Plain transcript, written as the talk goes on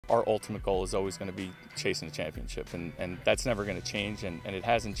our ultimate goal is always going to be chasing the championship, and that's never going to change, and it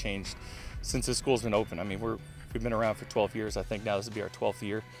hasn't changed since the school's been open. I mean, we've been around for 12 years. I think now this will be our 12th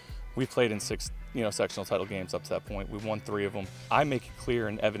year. We've played in 6, sectional title games up to that point. We've won 3 of them. I make it clear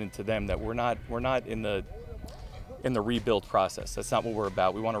and evident to them that we're not in the rebuild process. That's not what we're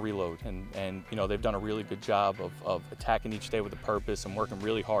about. We want to reload, and they've done a really good job of attacking each day with a purpose and working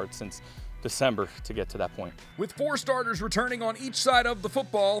really hard since December to get to that point. With 4 starters returning on each side of the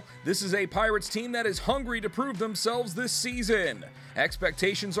football, this is a Pirates team that is hungry to prove themselves this season.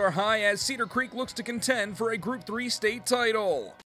 Expectations are high as Cedar Creek looks to contend for a Group 3 state title.